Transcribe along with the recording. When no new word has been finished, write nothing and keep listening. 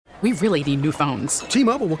We really need new phones.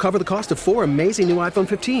 T-Mobile will cover the cost of 4 amazing new iPhone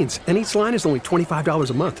 15s, and each line is only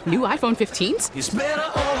 $25 a month. New iPhone 15s? It's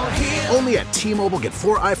better over here. Only at T-Mobile, get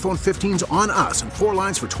 4 iPhone 15s on us and 4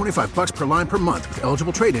 lines for $25 per line per month with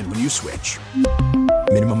eligible trade-in when you switch.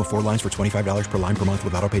 Minimum of 4 lines for $25 per line per month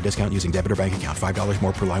with autopay discount using debit or bank account. $5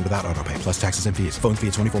 more per line without autopay, plus taxes and fees. Phone fee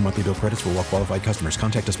at 24 monthly bill credits for well-qualified customers.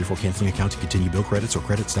 Contact us before canceling account to continue bill credits or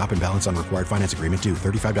credit stop and balance on required finance agreement due.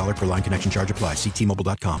 $35 per line connection charge applies. See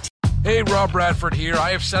T-Mobile.com. Hey, Rob Bradford here. I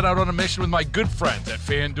have set out on a mission with my good friends at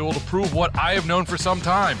FanDuel to prove what I have known for some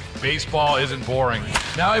time. Baseball isn't boring.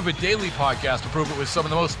 Now I have a daily podcast to prove it with some of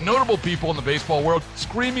the most notable people in the baseball world,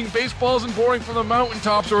 screaming baseball isn't boring from the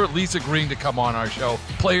mountaintops, or at least agreeing to come on our show.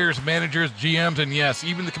 Players, managers, GMs, and yes,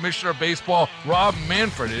 even the commissioner of baseball, Rob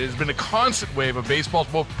Manfred. It has been a constant wave of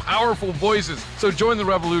baseball's most powerful voices. So join the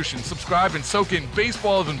revolution. Subscribe and soak in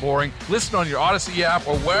Baseball Isn't Boring. Listen on your Odyssey app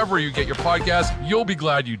or wherever you get your podcasts. You'll be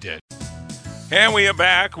glad you did. And we are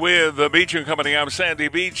back with the Beach and Company. I'm Sandy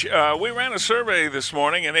Beach. We ran a survey this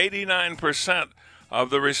morning, and 89% of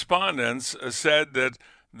the respondents said that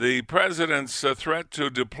the president's threat to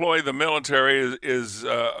deploy the military is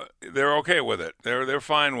they're okay with it. They're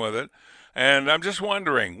fine with it. And I'm just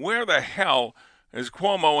wondering, where the hell is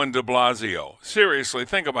Cuomo and de Blasio? Seriously,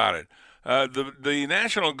 think about it. The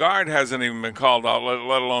National Guard hasn't even been called out,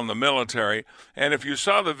 let alone the military. And if you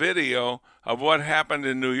saw the video of what happened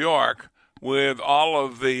in New York, with all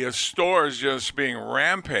of the stores just being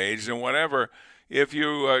rampaged and whatever, if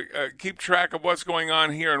you keep track of what's going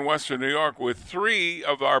on here in Western New York with 3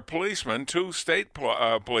 of our policemen, 2 state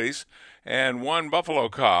police and 1 Buffalo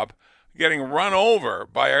cop, getting run over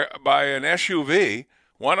by an SUV.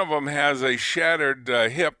 One of them has a shattered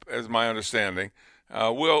hip, as my understanding.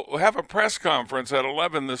 We'll have a press conference at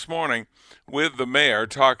 11 this morning with the mayor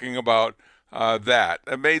talking about that.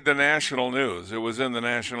 It made the national news. It was in the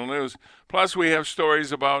national news. Plus, we have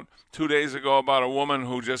stories about 2 days ago about a woman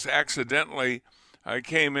who just accidentally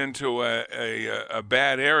came into a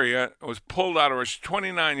bad area, was pulled out of her, she's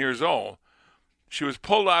 29 years old. She was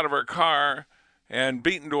pulled out of her car and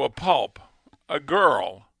beaten to a pulp. A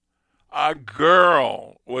girl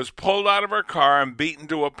was pulled out of her car and beaten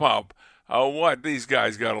to a pulp. What? These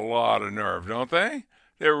guys got a lot of nerve, don't they?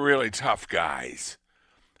 They're really tough guys.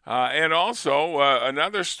 And also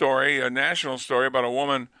another story, a national story about a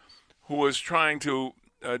woman who was trying to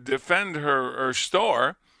defend her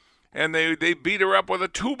store, and they beat her up with a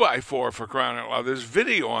 2x4 for crying out loud. There's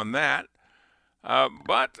video on that.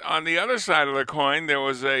 But on the other side of the coin, there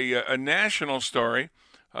was a national story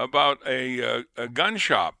about a gun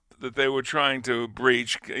shop that they were trying to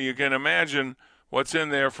breach. You can imagine what's in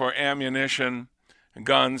there for ammunition,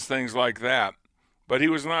 guns, things like that. But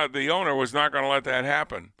the owner was not going to let that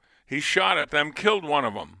happen. He shot at them, killed one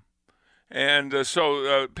of them. And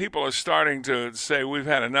so people are starting to say, we've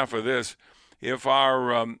had enough of this. If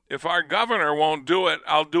our governor won't do it,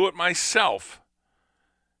 I'll do it myself.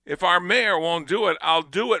 If our mayor won't do it, I'll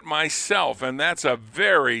do it myself. And that's a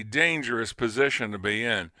very dangerous position to be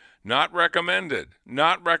in. Not recommended.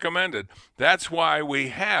 Not recommended. That's why we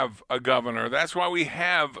have a governor. That's why we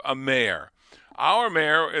have a mayor. Our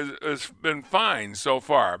mayor has been fine so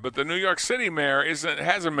far, but the New York City mayor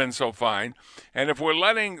hasn't been so fine. And if we're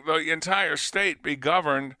letting the entire state be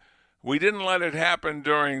governed, we didn't let it happen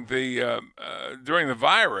during the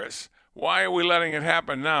virus. Why are we letting it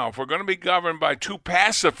happen now? If we're going to be governed by 2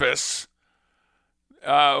 pacifists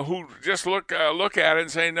who just look at it and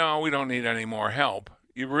say, no, we don't need any more help.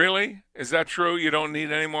 You really? Is that true? You don't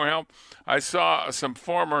need any more help? I saw some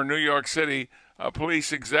former New York City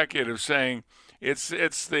police executives saying it's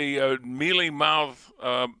the mealy-mouthed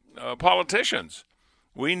politicians.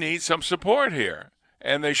 We need some support here,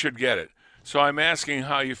 and they should get it. So I'm asking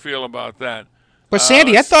how you feel about that. But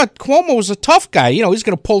Sandy, I thought Cuomo was a tough guy. You know, he's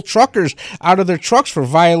going to pull truckers out of their trucks for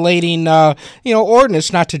violating,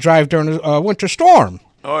 ordinance not to drive during a winter storm.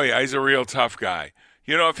 Oh, yeah, he's a real tough guy.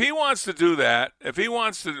 You know, if he wants to do that, if he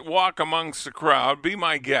wants to walk amongst the crowd, be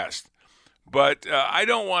my guest. But I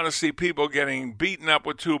don't want to see people getting beaten up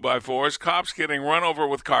with 2x4s, cops getting run over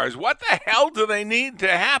with cars. What the hell do they need to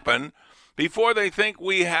happen before they think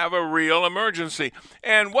we have a real emergency?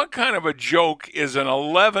 And what kind of a joke is an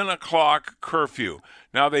 11 o'clock curfew?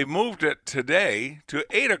 Now, they moved it today to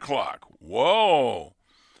 8 o'clock. Whoa.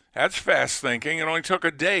 That's fast thinking. It only took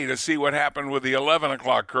a day to see what happened with the 11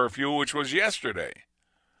 o'clock curfew, which was yesterday.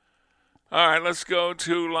 All right, let's go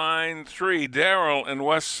to line 3. Daryl in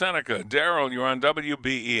West Seneca. Daryl, you're on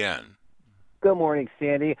WBEN. Good morning,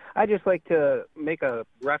 Sandy. I'd just like to make a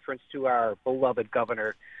reference to our beloved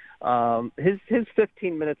governor. His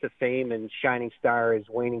 15 minutes of fame and shining star is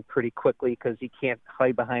waning pretty quickly because he can't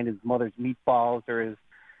hide behind his mother's meatballs or his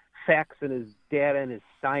facts and his data and his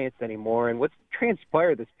science anymore. And what's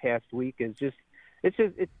transpired this past week is it's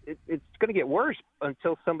going to get worse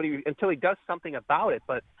until he does something about it.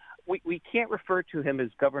 But we can't refer to him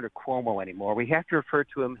as Governor Cuomo anymore. We have to refer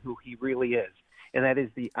to him who he really is, and that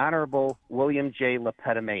is the Honorable William J.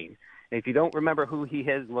 Lepetamine. And if you don't remember who he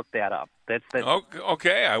is, look that up. That's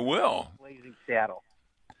okay. I will. Blazing Saddle.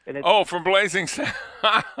 From Blazing Saddle.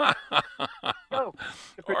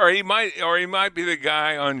 Or he might be the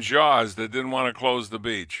guy on Jaws that didn't want to close the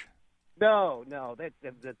beach. No, that's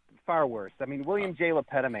far worse. I mean, William J.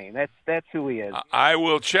 Lepetamine. That's who he is. I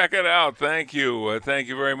will check it out. Thank you. Thank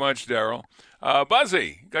you very much, Daryl.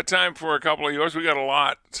 Buzzy, got time for a couple of yours? We got a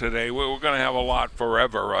lot today. We're going to have a lot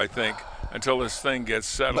forever, I think, until this thing gets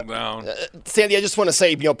settled down. Sandy, I just want to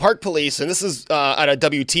say, Park Police, and this is at a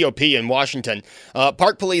WTOP in Washington,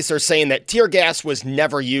 Park Police are saying that tear gas was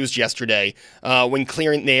never used yesterday when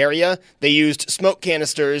clearing the area. They used smoke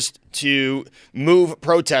canisters to move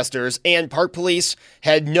protesters, and Park Police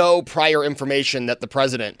had no prior information that the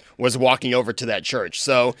president was walking over to that church.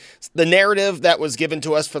 So the narrative that was given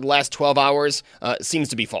to us for the last 12 hours seems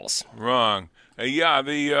to be false. Wrong.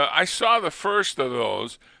 I saw the first of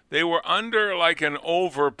those. They were under like an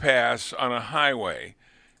overpass on a highway,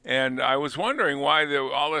 and I was wondering why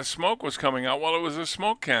all this smoke was coming out. Well, it was a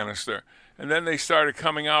smoke canister, and then they started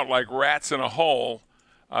coming out like rats in a hole.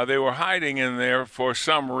 They were hiding in there for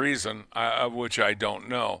some reason, of which I don't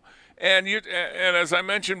know. And as I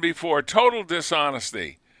mentioned before, total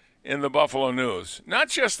dishonesty in the Buffalo News. Not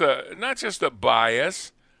just a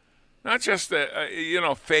bias. Not just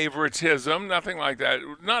favoritism, nothing like that.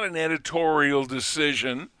 Not an editorial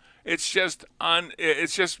decision. It's just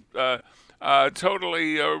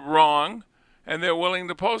totally wrong, and they're willing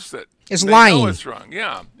to post it. It's lying. They know it's wrong.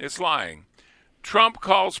 Yeah, it's lying. Trump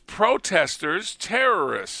calls protesters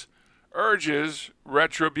terrorists, urges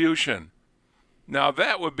retribution. Now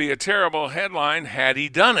that would be a terrible headline had he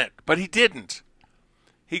done it, but he didn't.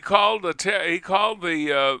 He called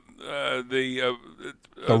the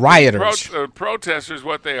rioters, protesters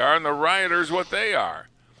what they are, and the rioters what they are.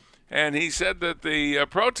 And he said that the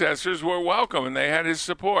protesters were welcome and they had his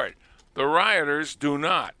support. The rioters do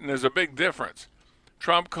not, and there's a big difference.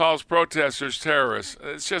 Trump calls protesters terrorists.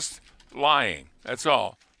 It's just lying. That's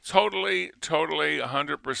all. Totally,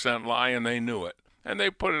 100% lie, and they knew it. And they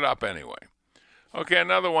put it up anyway. Okay,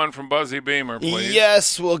 another one from Buzzy Beamer, please.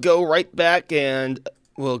 Yes, we'll go right back, and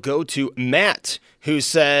we'll go to Matt, who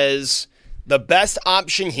says the best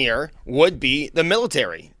option here would be the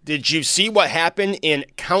military. Did you see what happened in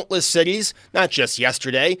countless cities, not just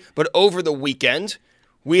yesterday, but over the weekend?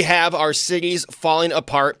 We have our cities falling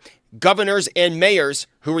apart, governors and mayors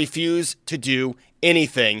who refuse to do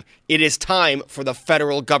anything. It is time for the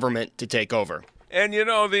federal government to take over. And,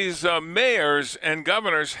 these mayors and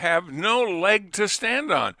governors have no leg to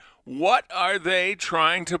stand on. What are they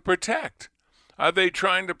trying to protect? Are they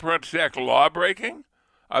trying to protect law-breaking?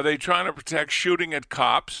 Are they trying to protect shooting at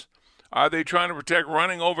cops? Are they trying to protect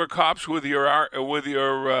running over cops with your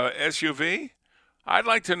SUV? I'd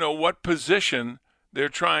like to know what position they're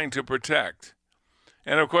trying to protect.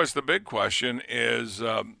 And, of course, the big question is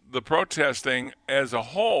the protesting as a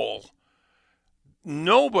whole.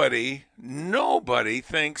 Nobody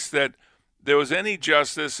thinks that there was any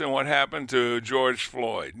justice in what happened to George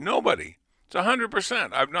Floyd. Nobody. It's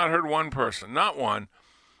 100%. I've not heard one person, not one.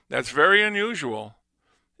 That's very unusual.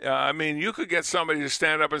 You could get somebody to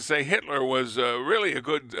stand up and say Hitler was really a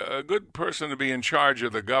good person to be in charge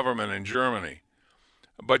of the government in Germany.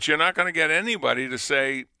 But you're not going to get anybody to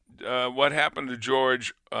say what happened to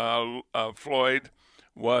George Floyd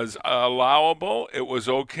was allowable, it was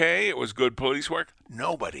okay, it was good police work.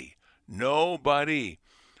 Nobody.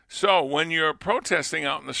 So when you're protesting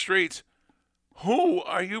out in the streets, who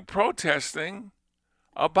are you protesting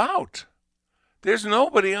about? There's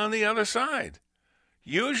nobody on the other side.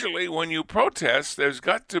 Usually when you protest, there's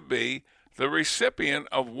got to be the recipient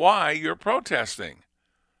of why you're protesting.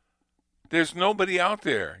 There's nobody out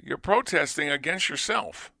there. You're protesting against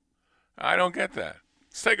yourself. I don't get that.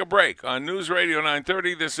 Let's take a break. On News Radio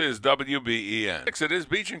 930, this is WBEN. It is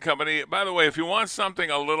Beach & Company. By the way, if you want something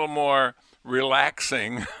a little more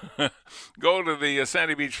relaxing, go to the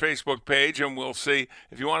Sandy Beach Facebook page and we'll see.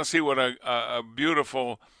 If you want to see what a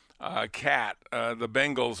beautiful cat the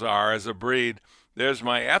Bengals are as a breed, there's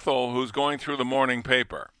my Ethel who's going through the morning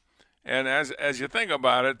paper. And as you think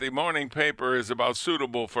about it, the morning paper is about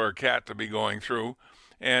suitable for a cat to be going through.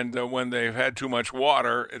 And when they've had too much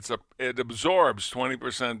water, it absorbs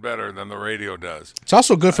 20% better than the radio does. It's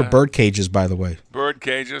also good for bird cages, by the way. Bird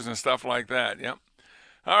cages and stuff like that, yep.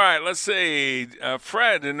 All right, let's see.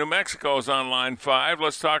 Fred in New Mexico is on line 5.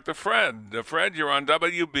 Let's talk to Fred. Fred, you're on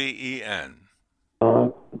WBEN.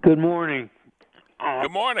 Good morning.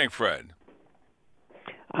 Good morning, Fred.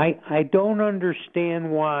 I don't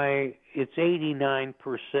understand why it's 89%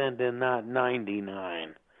 and not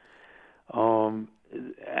 99%.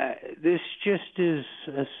 This just is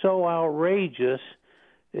so outrageous.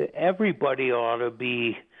 Everybody ought to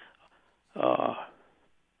be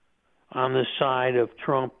on the side of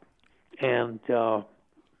Trump and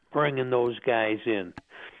bringing those guys in.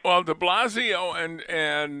 Well, De Blasio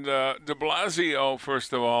and De Blasio,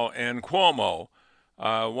 first of all, and Cuomo,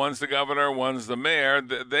 one's the governor, one's the mayor.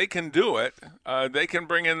 They can do it. They can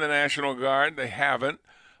bring in the National Guard. They haven't.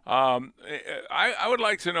 I would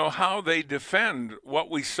like to know how they defend what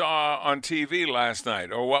we saw on TV last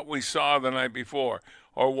night, or what we saw the night before,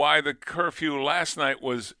 or why the curfew last night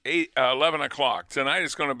was 11 o'clock. Tonight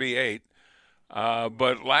it's going to be 8.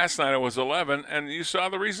 But last night it was 11, and you saw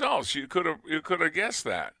the results. You could have guessed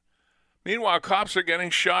that. Meanwhile, cops are getting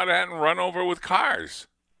shot at and run over with cars.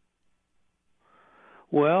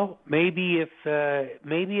 Well, maybe if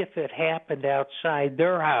it happened outside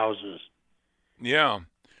their houses. Yeah,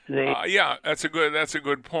 that's a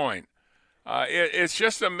good point. It's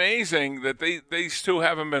just amazing that these two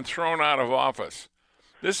haven't been thrown out of office.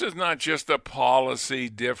 This is not just a policy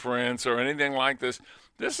difference or anything like this.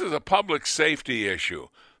 This is a public safety issue.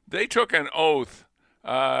 They took an oath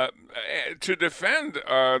to defend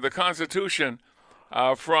the Constitution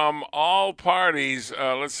from all parties.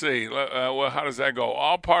 Let's see. Well, how does that go?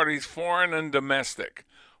 All parties, foreign and domestic.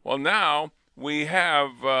 Well, now we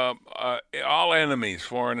have all enemies,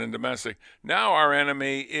 foreign and domestic. Now our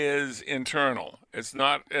enemy is internal. It's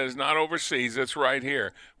not overseas. It's right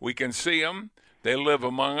here. We can see them. They live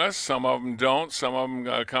among us. Some of them don't. Some of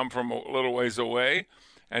them come from a little ways away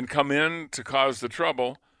and come in to cause the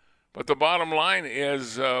trouble. But the bottom line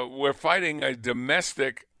is we're fighting a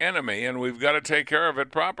domestic enemy, and we've got to take care of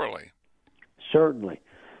it properly. Certainly.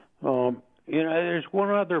 There's one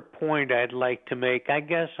other point I'd like to make. I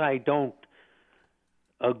guess I don't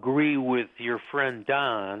agree with your friend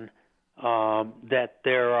Don that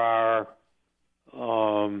there are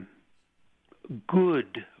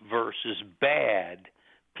good versus bad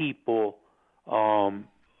people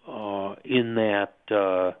in that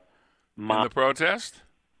in the protest?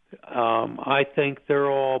 I think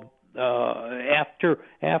they're all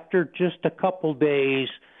after just a couple days,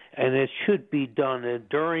 and it should be done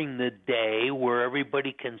during the day where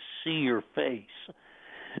everybody can see your face.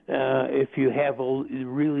 If you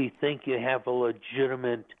really think you have a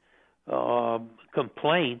legitimate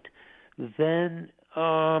complaint, then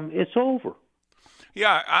it's over.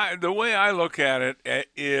 Yeah, the way I look at it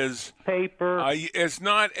is paper. It's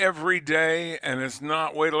not every day, and it's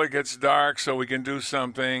not wait till it gets dark so we can do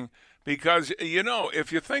something. Because,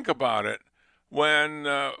 if you think about it, when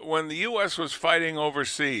the U.S. was fighting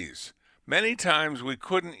overseas, many times we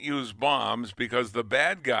couldn't use bombs because the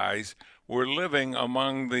bad guys were living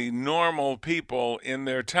among the normal people in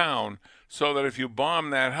their town, so that if you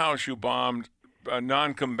bombed that house, you bombed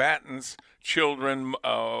non-combatants, children,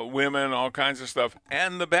 women, all kinds of stuff,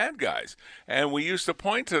 and the bad guys. And we used to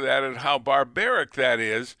point to that at how barbaric that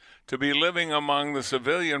is to be living among the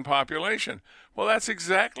civilian population. Well, that's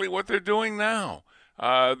exactly what they're doing now.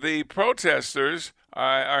 The protesters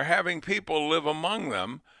are having people live among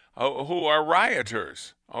them who are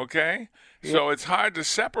rioters, okay? Yeah. So it's hard to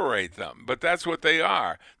separate them, but that's what they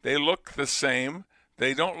are. They look the same.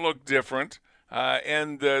 They don't look different.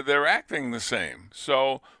 And they're acting the same.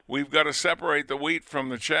 So we've got to separate the wheat from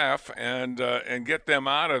the chaff and get them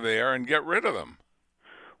out of there and get rid of them.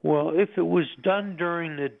 Well, if it was done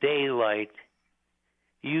during the daylight,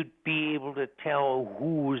 you'd be able to tell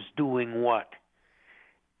who was doing what.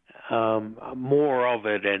 More of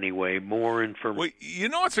it anyway, more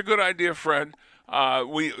information. Well, it's a good idea, Fred.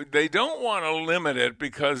 They don't want to limit it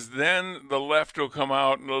because then the left will come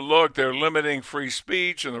out and look, they're limiting free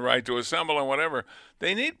speech and the right to assemble and whatever.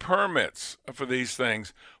 They need permits for these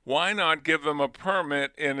things. Why not give them a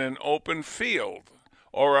permit in an open field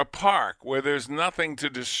or a park where there's nothing to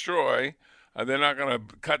destroy? They're not going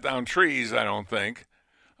to cut down trees, I don't think.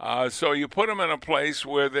 So you put them in a place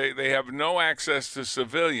where they have no access to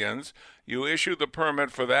civilians. You issue the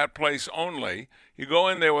permit for that place only. You go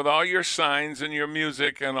in there with all your signs and your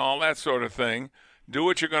music and all that sort of thing, do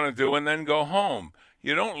what you're going to do, and then go home.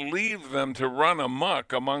 You don't leave them to run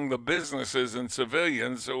amok among the businesses and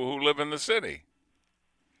civilians who live in the city.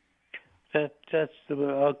 That's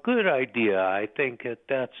a good idea. I think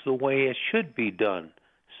that's the way it should be done.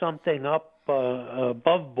 Something up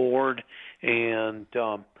above board, and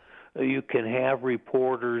you can have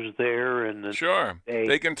reporters there, and sure,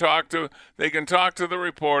 they can talk to the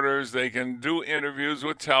reporters. They can do interviews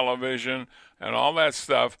with television and all that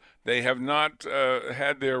stuff. They have not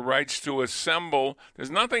had their rights to assemble.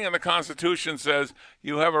 There's nothing in the Constitution says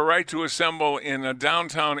you have a right to assemble in a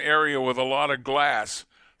downtown area with a lot of glass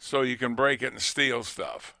so you can break it and steal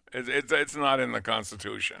stuff. It's not in the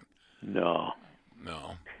Constitution. No.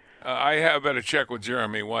 I better check with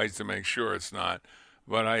Jeremy Weiss to make sure it's not.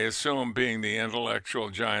 But I assume, being the intellectual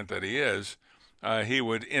giant that he is, he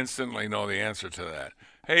would instantly know the answer to that.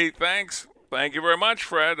 Hey, thanks. Thank you very much,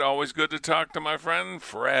 Fred. Always good to talk to my friend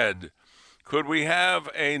Fred. Could we have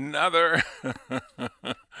another,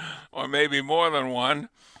 or maybe more than one,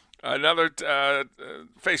 another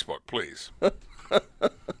Facebook, please?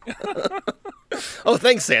 Oh,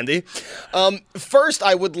 thanks, Sandy. First,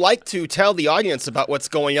 I would like to tell the audience about what's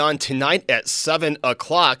going on tonight at 7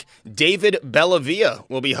 o'clock. David Bellavia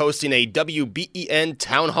will be hosting a WBEN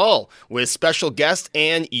Town Hall with special guests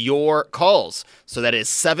and your calls. So that is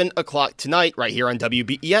 7 o'clock tonight right here on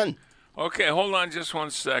WBEN. Okay, hold on just 1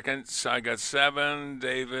 second. So I got 7,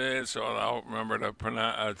 David, so I'll remember to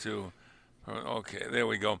pronounce okay, there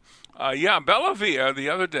we go. Bellavia the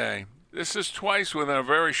other day. This is twice within a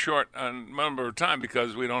very short number of time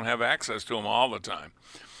because we don't have access to him all the time.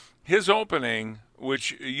 His opening,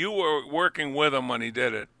 which you were working with him when he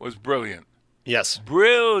did it, was brilliant. Yes.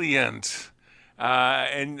 Brilliant. He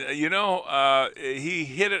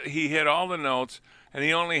hit it. He hit all the notes, and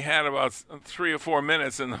he only had about 3 or 4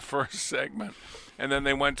 minutes in the first segment. And then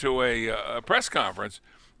they went to a press conference.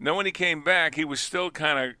 And then when he came back, he was still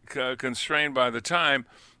kind of constrained by the time,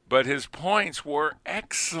 but his points were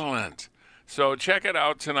excellent. So check it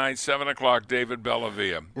out tonight, 7 o'clock, David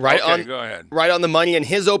Bellavia. Go ahead. Right on the money, and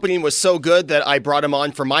his opening was so good that I brought him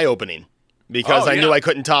on for my opening because I knew I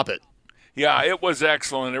couldn't top it. Yeah, it was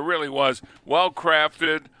excellent. It really was.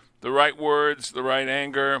 Well-crafted, the right words, the right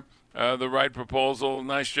anger, the right proposal.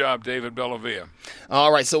 Nice job, David Bellavia. All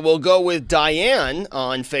right, so we'll go with Diane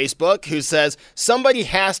on Facebook, who says, somebody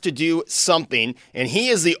has to do something, and he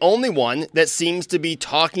is the only one that seems to be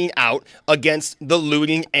talking out against the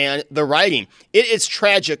looting and the rioting. It is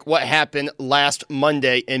tragic what happened last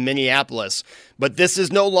Monday in Minneapolis, but this is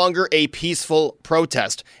no longer a peaceful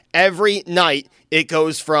protest. Every night, it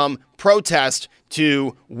goes from protest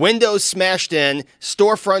to windows smashed in,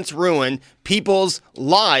 storefronts ruined, people's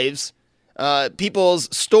lives,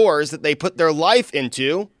 people's stores that they put their life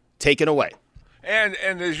into, taken away. And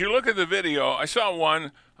as you look at the video, I saw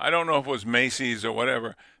one, I don't know if it was Macy's or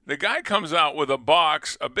whatever. The guy comes out with a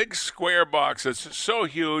box, a big square box that's so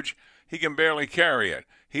huge he can barely carry it.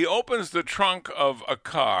 He opens the trunk of a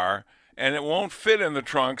car, and it won't fit in the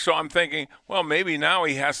trunk. So I'm thinking, well, maybe now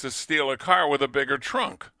he has to steal a car with a bigger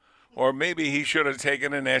trunk. Or maybe he should have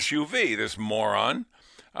taken an SUV, this moron.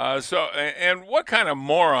 And what kind of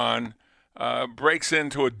moron breaks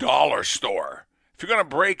into a dollar store? If you're going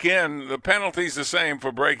to break in, the penalty's the same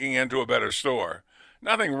for breaking into a better store.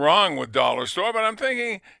 Nothing wrong with dollar store, but I'm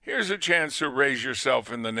thinking here's a chance to raise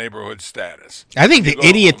yourself in the neighborhood status. I think the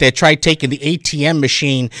idiot that tried taking the ATM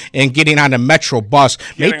machine and getting on a Metro bus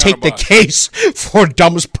may take the case for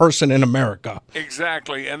dumbest person in America.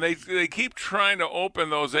 Exactly, and they keep trying to open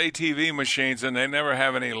those ATV machines, and they never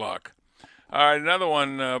have any luck. All right, another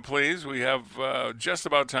one, please. We have just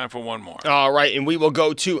about time for one more. All right, and we will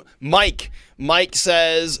go to Mike. Mike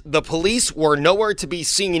says, the police were nowhere to be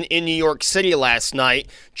seen in New York City last night.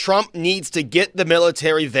 Trump needs to get the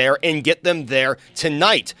military there and get them there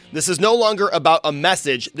tonight. This is no longer about a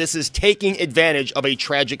message. This is taking advantage of a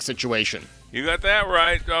tragic situation. You got that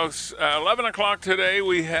right. 11 o'clock today,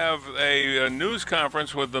 we have a news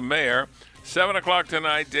conference with the mayor. 7 o'clock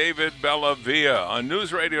tonight, David Bellavia on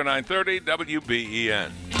News Radio 930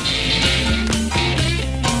 WBEN.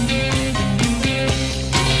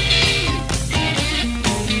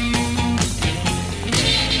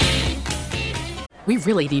 We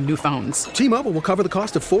really need new phones. T-Mobile will cover the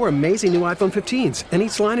cost of 4 amazing new iPhone 15s, and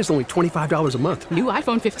each line is only $25 a month. New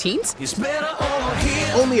iPhone 15s? It's better over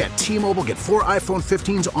here. Only at T-Mobile, get 4 iPhone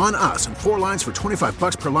 15s on us and 4 lines for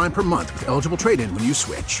 $25 per line per month with eligible trade-in when you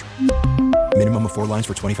switch. Minimum of 4 lines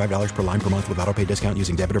for $25 per line per month with autopay discount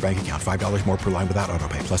using debit or bank account. $5 more per line without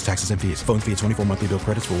autopay, plus taxes and fees. Phone fee at 24 monthly bill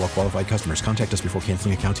credits for well-qualified customers. Contact us before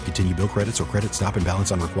canceling account to continue bill credits or credit stop and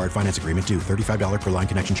balance on required finance agreement due. $35 per line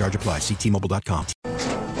connection charge applies. See T-Mobile.com.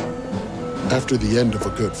 After the end of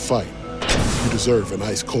a good fight, you deserve an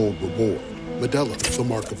ice-cold reward. Modelo, the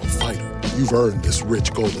mark of a fighter. You've earned this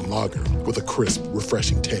rich golden lager with a crisp,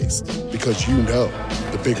 refreshing taste. Because you know,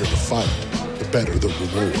 the bigger the fight, the better the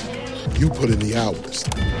reward. You put in the hours,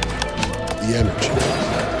 the energy,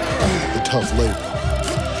 the tough labor.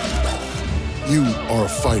 You are a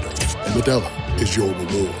fighter, and Modelo is your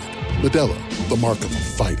reward. Modelo, the mark of a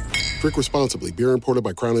fighter. Drink responsibly. Beer imported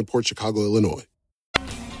by Crown Imports, Chicago, Illinois.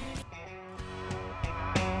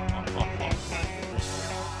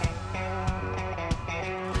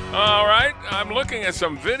 All right, I'm looking at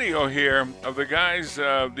some video here of the guys,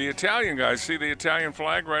 the Italian guys. See the Italian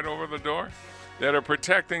flag right over the door? That are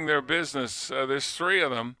protecting their business. There's 3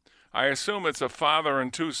 of them. I assume it's a father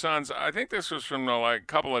and 2 sons. I think this was from like a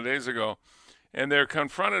couple of days ago. And they're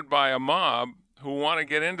confronted by a mob who want to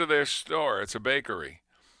get into their store. It's a bakery.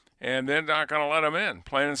 And they're not going to let them in,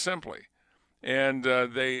 plain and simply. And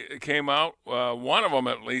they came out, one of them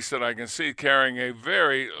at least that I can see, carrying a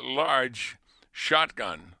very large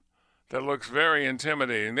shotgun that looks very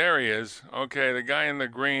intimidating. There he is. Okay, the guy in the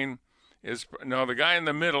green the guy in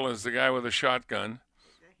the middle is the guy with a shotgun.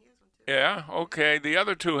 Yeah, okay. The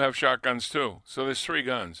other 2 have shotguns too. So there's 3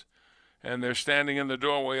 guns. And they're standing in the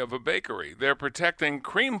doorway of a bakery. They're protecting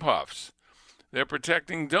cream puffs. They're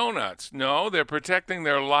protecting donuts. No, they're protecting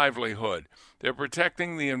their livelihood. They're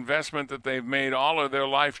protecting the investment that they've made all of their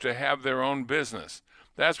life to have their own business.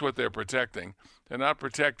 That's what they're protecting. They're not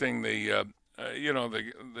protecting the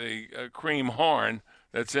cream horn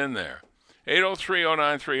that's in there.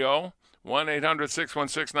 803-0930,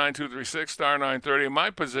 1-800-616-9236, star 930.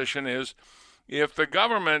 My position is if the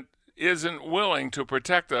government isn't willing to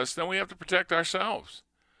protect us, then we have to protect ourselves.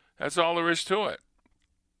 That's all there is to it.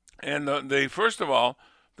 And first of all,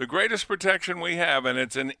 the greatest protection we have, and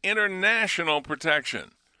it's an international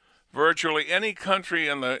protection. Virtually any country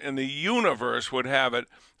in the universe would have it,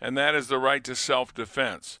 and that is the right to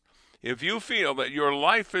self-defense. If you feel that your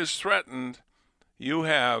life is threatened, you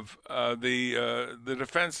have the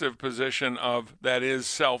defensive position of that is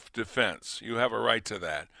self-defense. You have a right to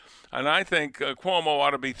that. And I think Cuomo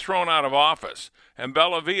ought to be thrown out of office, and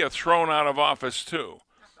Bellavia thrown out of office too.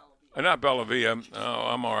 Not Bellavia. Oh,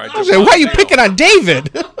 I'm all right. Why are you picking on David?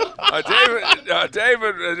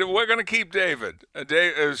 David, we're going to keep David.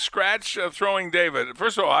 Scratch throwing David.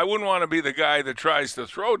 First of all, I wouldn't want to be the guy that tries to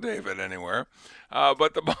throw David anywhere.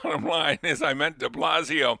 But the bottom line is I meant de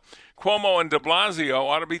Blasio. Cuomo and de Blasio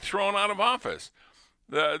ought to be thrown out of office.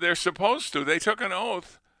 They're supposed to. They took an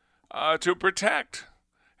oath to protect.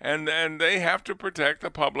 And they have to protect the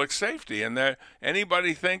public safety. And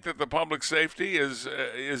anybody think that the public safety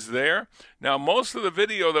is there? Now, most of the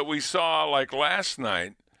video that we saw like last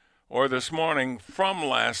night or this morning from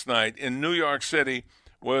last night in New York City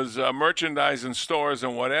was merchandise in stores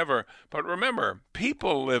and whatever. But remember,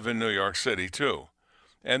 people live in New York City too.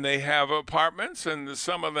 And they have apartments, and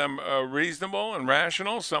some of them are reasonable and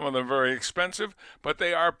rational, some of them very expensive, but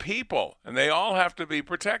they are people, and they all have to be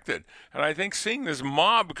protected. And I think seeing this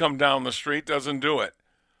mob come down the street doesn't do it.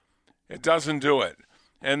 It doesn't do it.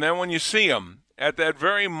 And then when you see them at that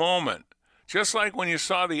very moment, just like when you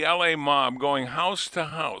saw the L.A. mob going house to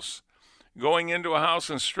house, going into a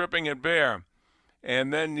house and stripping it bare,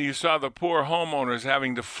 and then you saw the poor homeowners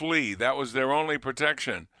having to flee. That was their only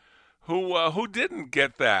protection. Who didn't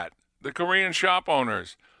get that? The Korean shop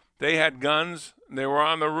owners. They had guns. They were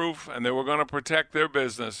on the roof, and they were going to protect their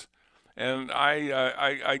business. And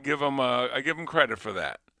I give them credit for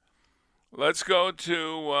that. Let's go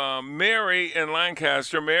to Mary in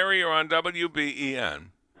Lancaster. Mary, you're on WBEN.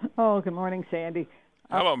 Oh, good morning, Sandy.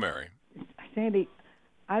 Hello, Mary. Sandy,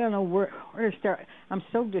 I don't know where to start. I'm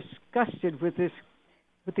so disgusted with the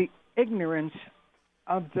ignorance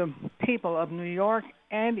of the people of New York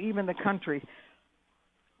and even the country.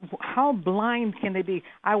 How blind can they be?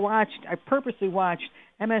 I purposely watched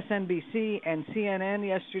MSNBC and CNN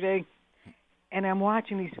yesterday, and I'm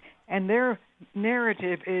watching these, and their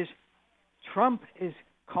narrative is Trump is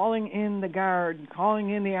calling in the Guard, calling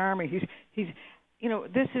in the Army. He's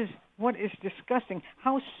this is what is disgusting.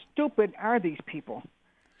 How stupid are these people?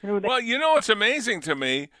 Well, it's amazing to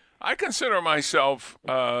me. I consider myself,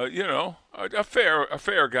 a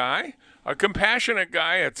fair guy, a compassionate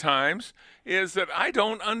guy at times, is that I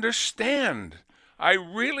don't understand. I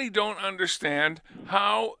really don't understand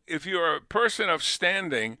how, if you're a person of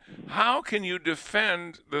standing, how can you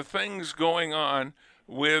defend the things going on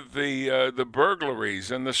with the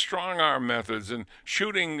burglaries and the strong-arm methods and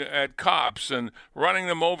shooting at cops and running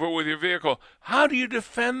them over with your vehicle? How do you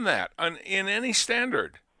defend that in any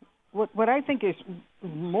standard? What I think is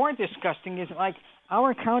more disgusting is like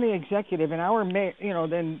our county executive and our mayor,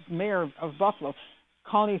 the mayor of Buffalo,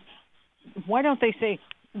 calling. Why don't they say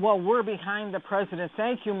well, we're behind the president.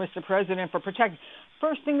 Thank you, Mr. President, for protecting.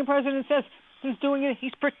 First thing the president says, he's doing it.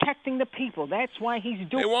 He's protecting the people. That's why he's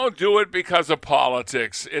doing it. They won't do it because of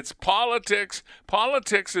politics. It's politics.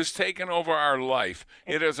 Politics has taken over our life.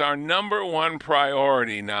 It is our number one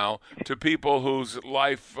priority now to people whose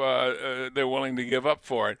life they're willing to give up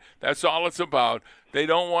for it. That's all it's about. They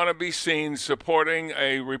don't want to be seen supporting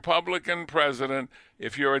a Republican president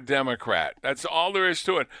if you're a Democrat. That's all there is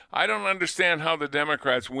to it. I don't understand how the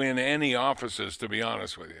Democrats win any offices, to be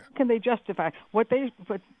honest with you. Can they justify what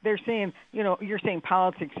they're saying? You know, you're saying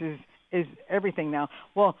politics is everything now.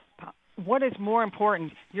 Well, what is more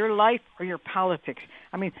important, your life or your politics?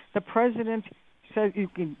 I mean, the president says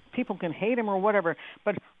people can hate him or whatever,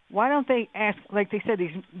 but why don't they ask, like they said,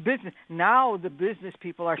 these now the business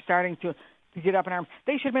people are starting to get up in arms.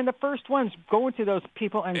 They should have been the first ones going to those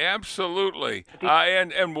people. And absolutely.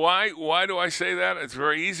 And why do I say that? It's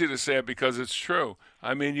very easy to say it because it's true.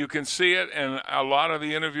 I mean, you can see it, and a lot of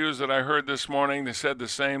the interviews that I heard this morning, they said the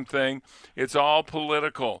same thing. It's all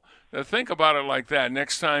political. Now, think about it like that.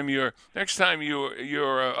 Next time you're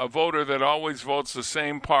a voter that always votes the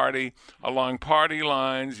same party along party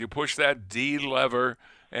lines, you push that D lever,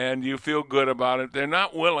 and you feel good about it. They're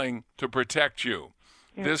not willing to protect you.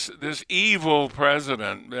 Yeah. This evil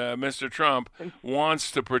president, Mr. Trump,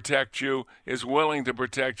 wants to protect you, is willing to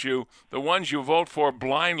protect you. The ones you vote for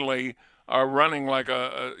blindly are running like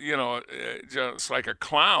just like a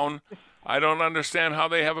clown. I don't understand how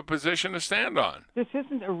they have a position to stand on. This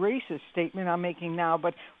isn't a racist statement I'm making now,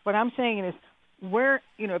 but what I'm saying is, where,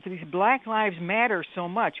 if these Black Lives Matter so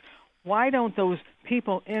much, why don't those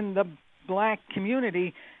people in the black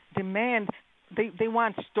community demand, they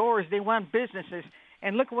want stores, they want businesses,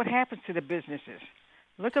 and look at what happens to the businesses.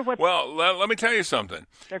 Look at what. Well, let me tell you something.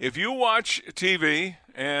 If you watch TV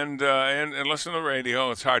and listen to the radio,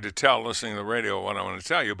 it's hard to tell listening to the radio what I want to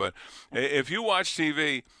tell you. But if you watch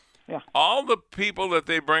TV, all the people that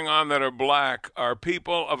they bring on that are black are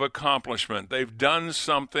people of accomplishment. They've done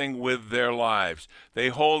something with their lives. They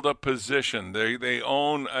hold a position. They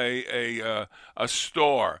own a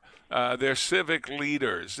store. They're civic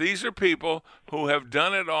leaders. These are people who have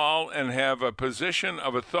done it all and have a position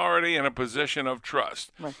of authority and a position of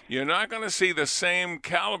trust. Right. You're not going to see the same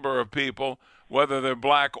caliber of people, whether they're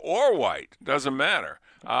black or white, doesn't matter,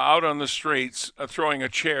 out on the streets throwing a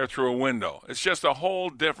chair through a window. It's just a whole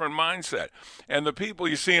different mindset. And the people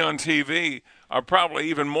you see on TV are probably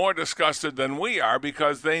even more disgusted than we are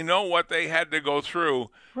because they know what they had to go through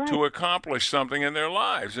to accomplish something in their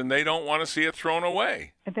lives, and they don't want to see it thrown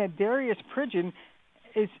away. And that Darius Pridgen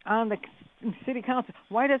is on the city council.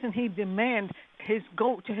 Why doesn't he demand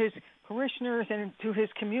go to his parishioners and to his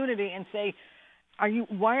community and say,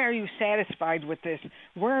 why are you satisfied with this?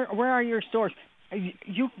 Where are your stores?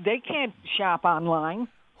 They can't shop online.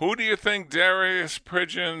 Who do you think Darius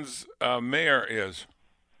Pridgen's mayor is?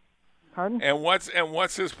 Pardon? And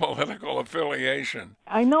what's his political affiliation?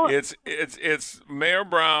 I know it's Mayor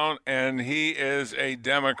Brown, and he is a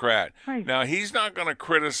Democrat. Right. Now he's not going to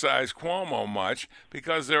criticize Cuomo much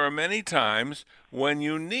because there are many times when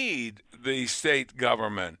you need the state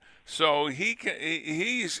government. So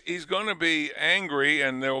he's going to be angry,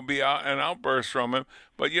 and there will be an outburst from him.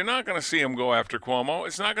 But you're not going to see him go after Cuomo.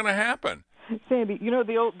 It's not going to happen. Sandy, you know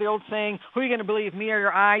the old saying, "Who are you going to believe, me or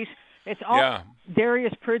your eyes?" It's all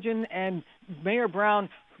Darius Pridgen and Mayor Brown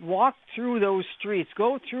walk through those streets,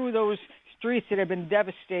 go through those streets that have been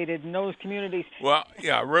devastated in those communities. Well,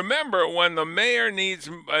 yeah. Remember, when the mayor needs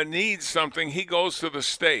something, he goes to the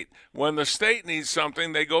state. When the state needs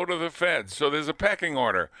something, they go to the feds. So there's a pecking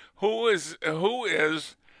order. Who is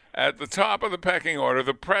at the top of the pecking order?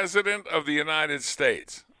 The President of the United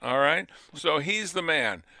States. All right. So he's the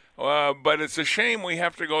man. But it's a shame we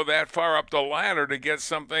have to go that far up the ladder to get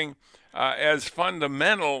something as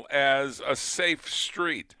fundamental as a safe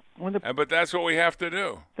street. But that's what we have to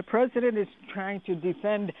do. The president is trying to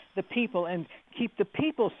defend the people and keep the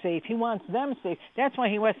people safe. He wants them safe. That's why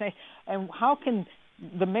he was saying, and how can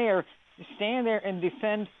the mayor stand there and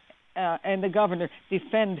defend, and the governor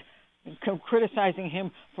defend, criticizing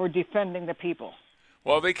him for defending the people?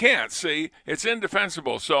 Well, they can't. See, it's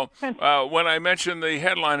indefensible. So when I mentioned the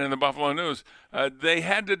headline in the Buffalo News, they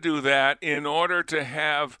had to do that in order to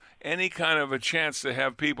have any kind of a chance to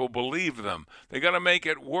have people believe them. They got to make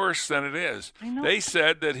it worse than it is. They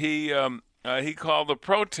said that he called the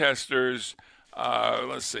protesters,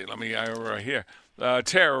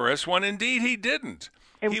 terrorists, when indeed he didn't.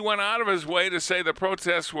 He went out of his way to say the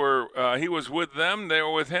protests were, he was with them, they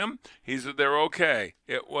were with him. They're okay.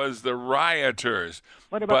 It was the rioters.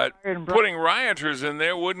 What about but putting rioters in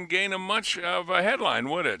there wouldn't gain him much of a headline,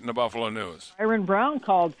 would it, in the Buffalo News? Byron Brown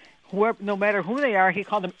called whoever, no matter who they are, he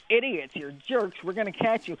called them idiots. You're jerks. We're going to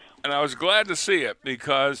catch you. And I was glad to see it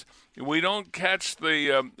because we don't catch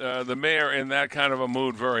the mayor in that kind of a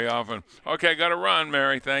mood very often. Okay, got to run,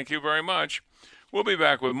 Mary. Thank you very much. We'll be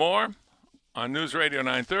back with more on News Radio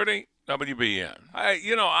 930 WBN.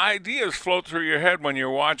 Ideas float through your head when you're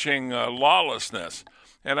watching lawlessness.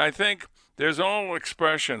 And I think there's an old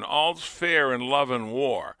expression, all's fair in love and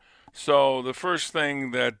war. So the first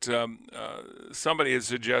thing that somebody had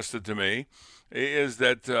suggested to me is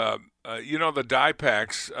that, the die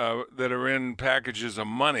packs that are in packages of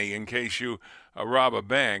money in case you rob a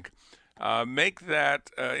bank, make that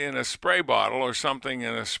in a spray bottle or something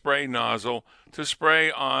in a spray nozzle to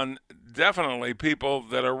spray on definitely people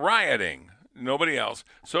that are rioting, nobody else.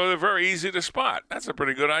 So they're very easy to spot. That's a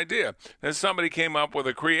pretty good idea. Then somebody came up with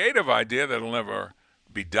a creative idea that'll never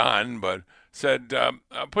be done, but said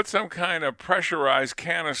put some kind of pressurized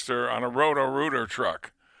canister on a Roto-Rooter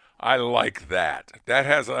truck. I like that. That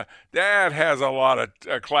has a lot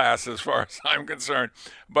of class as far as I'm concerned.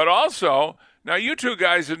 But also, now you two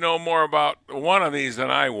guys would know more about one of these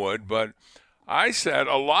than I would, but I said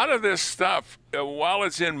a lot of this stuff, while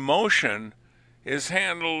it's in motion, is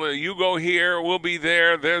handled, you go here, we'll be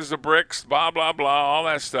there, there's the bricks, blah, blah, blah, all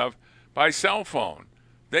that stuff, by cell phone.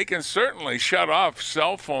 They can certainly shut off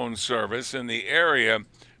cell phone service in the area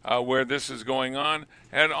where this is going on,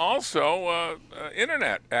 and also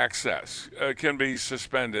internet access can be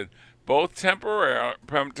suspended, both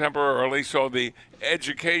temporarily, so the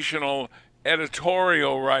educational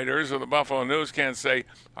editorial writers of the Buffalo News can't say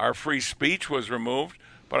our free speech was removed,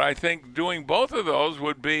 but I think doing both of those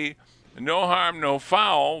would be no harm, no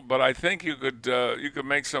foul. But I think you could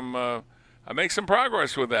make some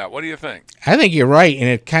progress with that. What do you think? I think you're right, and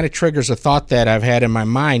it kind of triggers a thought that I've had in my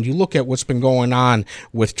mind. You look at what's been going on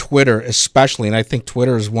with Twitter, especially, and I think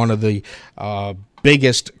Twitter is one of the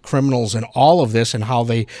biggest criminals in all of this, and how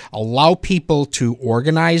they allow people to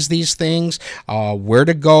organize these things, where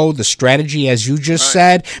to go, the strategy, as you just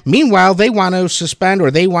said. Meanwhile, they want to suspend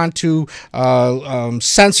or they want to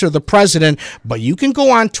censor the president, but you can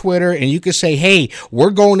go on Twitter and you can say, hey,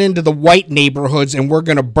 we're going into the white neighborhoods and we're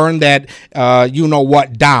going to burn that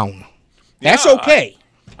you-know-what down. That's okay.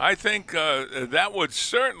 I think that would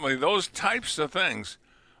certainly, those types of things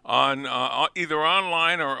on either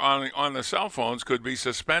online or on the cell phones could be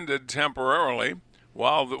suspended temporarily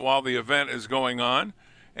while the event is going on,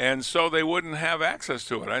 and so they wouldn't have access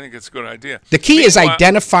to it. I think it's a good idea. The key is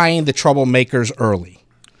identifying the troublemakers early.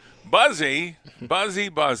 Buzzy,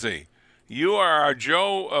 you are our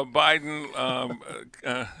Joe Biden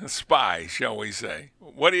spy, shall we say.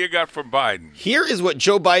 What do you got for Biden? Here is what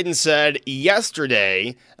Joe Biden said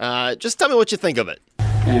yesterday. Just tell me what you think of it.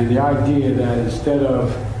 And the idea that instead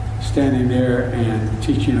of standing there and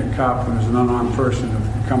teaching a cop when there's an unarmed person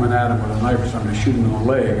coming at him with a knife or something to shoot him in the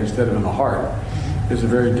leg instead of in the heart is a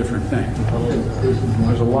very different thing.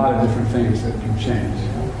 There's a lot of different things that can change.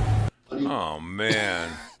 Oh,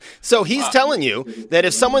 man. So he's telling you that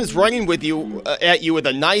if someone's running with you at you with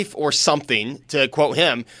a knife or something, to quote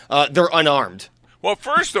him, they're unarmed. Well,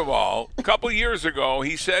 first of all, a couple years ago,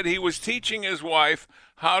 he said he was teaching his wife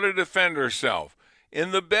how to defend herself.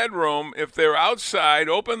 In the bedroom, if they're outside,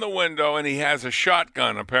 open the window, and he has a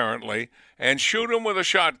shotgun, apparently, and shoot him with a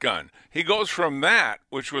shotgun. He goes from that,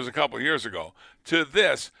 which was a couple years ago, to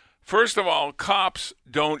this. First of all, cops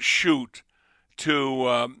don't shoot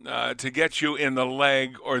to get you in the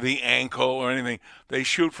leg or the ankle or anything. They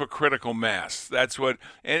shoot for critical mass. That's what.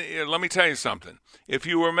 And let me tell you something. If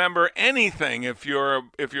you remember anything, if your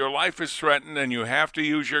life is threatened and you have to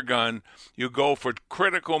use your gun, you go for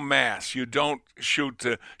critical mass. You don't shoot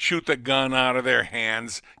the gun out of their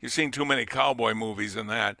hands. You've seen too many cowboy movies in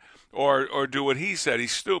that. Or do what he said.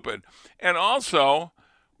 He's stupid. And also,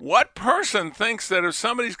 what person thinks that if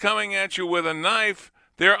somebody's coming at you with a knife,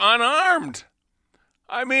 they're unarmed?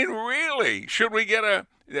 I mean, really, should we get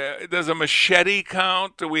does a machete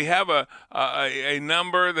count? Do we have a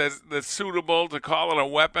number that's suitable to call it a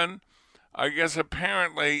weapon? I guess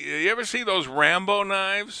apparently, you ever see those Rambo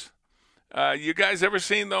knives? You guys ever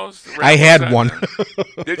seen those? I had one.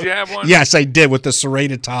 Did you have one? Yes, I did, with the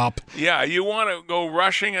serrated top. Yeah, you want to go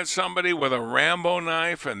rushing at somebody with a Rambo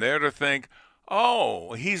knife and they're to think,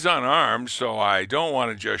 oh, he's unarmed, so I don't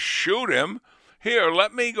want to just shoot him. Here,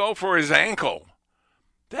 let me go for his ankle.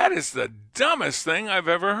 That is the dumbest thing I've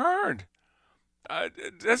ever heard.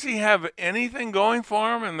 Does he have anything going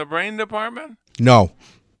for him in the brain department? No.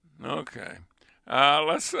 Okay.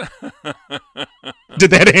 Let's.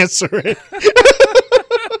 Did that answer it?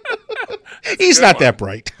 He's not that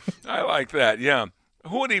bright. I like that, yeah.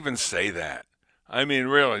 Who would even say that? I mean,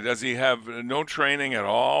 really, does he have no training at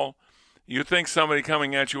all? You think somebody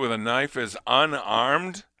coming at you with a knife is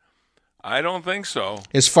unarmed? I don't think so.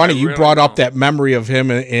 It's funny, you brought up that memory of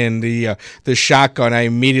him in the shotgun. I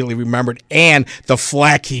immediately remembered, and the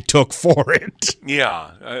flack he took for it.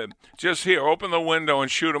 Yeah. Just here, open the window and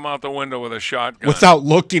shoot him out the window with a shotgun. Without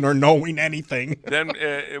looking or knowing anything. Then,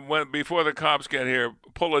 before the cops get here,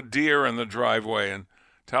 pull a deer in the driveway and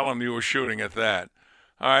tell them you were shooting at that.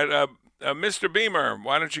 All right, Mr. Beamer,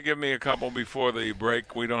 why don't you give me a couple before the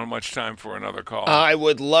break? We don't have much time for another call. I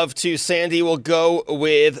would love to. Sandy will go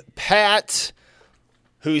with Pat,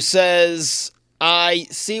 who says, I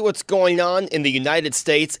see what's going on in the United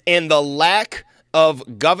States and the lack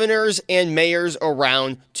of governors and mayors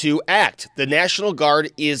around to act. The National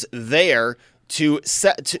Guard is there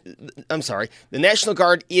the National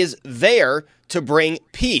Guard is there to bring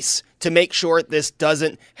peace, to make sure this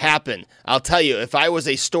doesn't happen. I'll tell you, if I was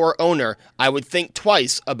a store owner, I would think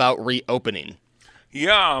twice about reopening.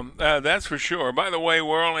 Yeah, that's for sure. By the way,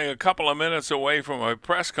 we're only a couple of minutes away from a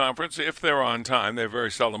press conference, if they're on time. They very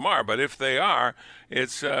seldom are, but if they are,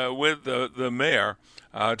 it's with the mayor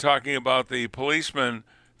talking about the policemen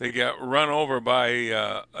that got run over by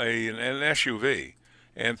an SUV.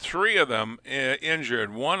 And 3 of them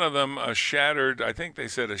injured. One of them a shattered, I think they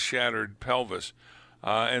said a shattered pelvis.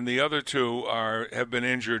 And the other 2 have been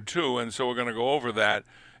injured too, and so we're going to go over that.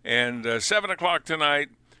 And 7 o'clock tonight,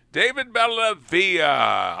 David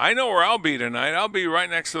Bellavia. I know where I'll be tonight. I'll be right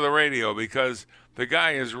next to the radio because the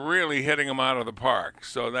guy is really hitting him out of the park.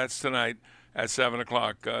 So that's tonight at 7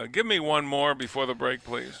 o'clock. Give me one more before the break,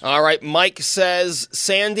 please. All right. Mike says,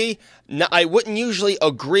 Sandy, I wouldn't usually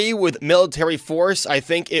agree with military force. I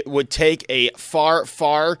think it would take a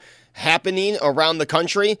far happening around the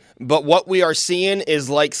country, but what we are seeing is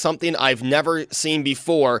like something I've never seen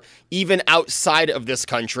before, even outside of this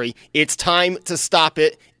country. It's time to stop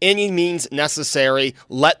it. Any means necessary.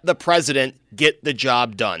 Let the president get the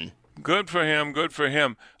job done. Good for him. Good for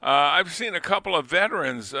him. I've seen a couple of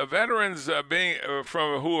veterans being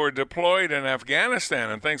from who were deployed in Afghanistan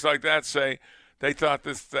and things like that say they thought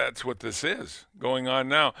that's what this is going on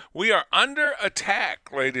now. We are under attack,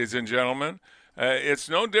 ladies and gentlemen. It's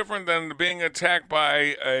no different than being attacked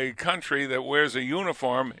by a country that wears a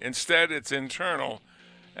uniform. Instead, it's internal,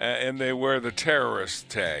 and they wear the terrorist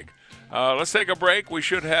tag. Let's take a break. We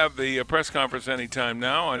should have the press conference anytime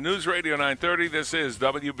now. On News Radio 930, this is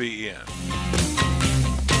WBEN.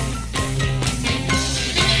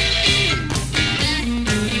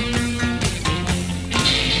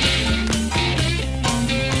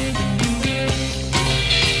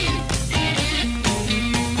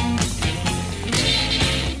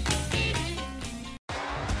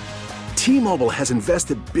 T-Mobile has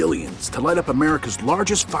invested billions to light up America's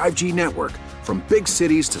largest 5G network, from big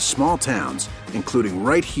cities to small towns, including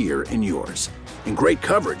right here in yours. And great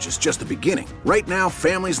coverage is just the beginning. Right now,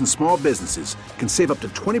 families and small businesses can save up to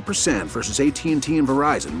 20% versus AT&T and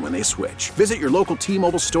Verizon when they switch. Visit your local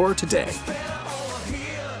T-Mobile store today.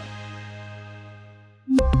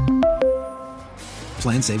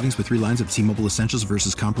 Plan savings with 3 lines of T-Mobile Essentials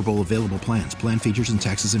versus comparable available plans. Plan features and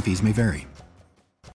taxes and fees may vary.